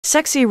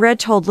Sexyy Red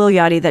told Lil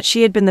Yachty that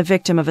she had been the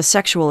victim of a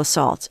sexual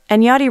assault,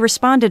 and Yachty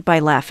responded by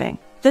laughing.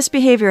 This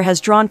behavior has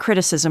drawn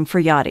criticism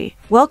for Yachty.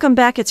 Welcome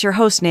back, it's your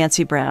host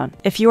Nancy Brown.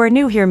 If you are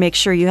new here, make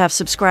sure you have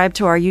subscribed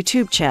to our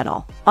YouTube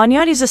channel. On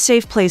Yachty's A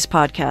Safe Place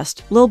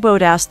podcast, Lil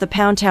Boat asked the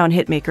Pound Town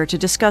hitmaker to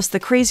discuss the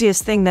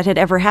craziest thing that had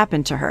ever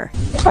happened to her.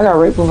 I got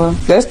raped with her.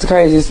 That's the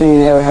craziest thing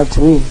that ever happened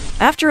to me.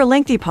 After a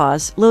lengthy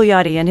pause, Lil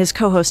Yachty and his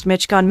co-host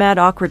Mitch Gone Mad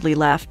awkwardly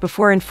laughed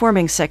before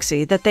informing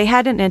Sexy that they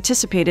hadn't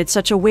anticipated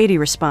such a weighty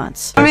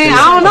response. I mean,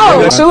 I don't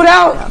know. Shoot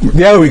out.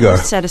 There we go.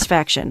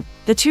 Satisfaction.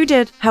 The two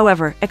did,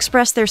 however,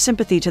 express their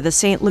sympathy to the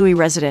St. Louis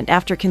resident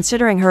after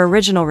considering her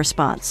original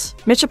response.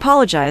 Mitch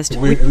apologized.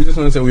 We just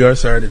want to say we are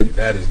sorry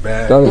that is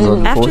bad.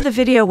 After the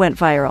video went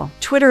viral,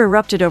 Twitter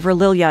erupted over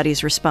Lil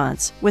Yachty's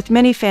response, with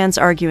many fans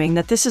arguing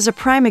that this is a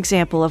prime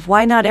example of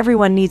why not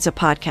everyone needs a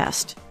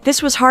podcast.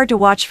 This was hard to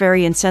watch,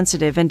 very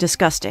insensitive and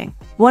disgusting.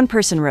 One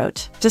person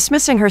wrote,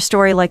 dismissing her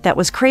story like that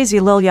was crazy.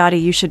 Lil Yachty,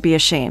 you should be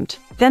ashamed.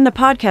 Then the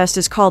podcast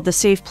is called The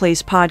Safe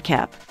Place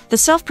Podcast. The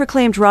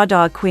self-proclaimed raw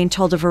dog queen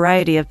told a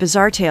variety of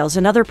bizarre tales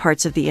in other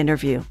parts of the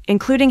interview,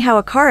 including how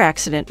a car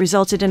accident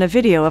resulted in a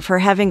video of her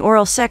having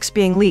oral sex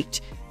being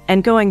leaked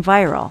and going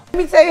viral.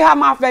 Let me tell you how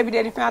my baby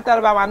daddy found out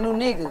about my new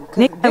nigga.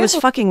 Nick, I was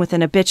fucking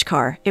within a bitch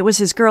car. It was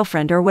his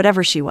girlfriend or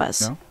whatever she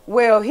was. No?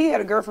 Well, he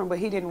had a girlfriend, but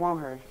he didn't want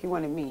her. He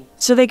wanted me.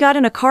 So they got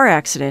in a car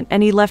accident,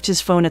 and he left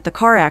his phone at the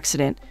car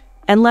accident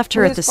and left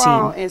her at the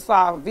scene. And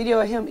saw a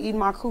video of him eating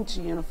my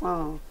coochie in the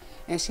phone.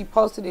 And she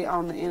posted it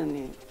on the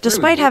internet.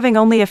 Despite having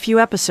only a few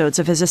episodes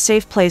of his A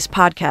Safe Place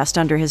podcast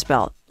under his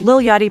belt, Lil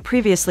Yachty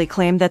previously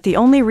claimed that the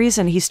only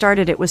reason he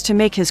started it was to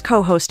make his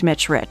co-host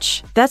Mitch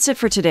rich. That's it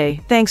for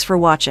today. Thanks for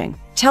watching.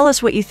 Tell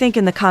us what you think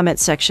in the comment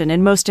section,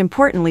 and most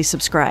importantly,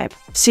 subscribe.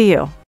 See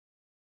you.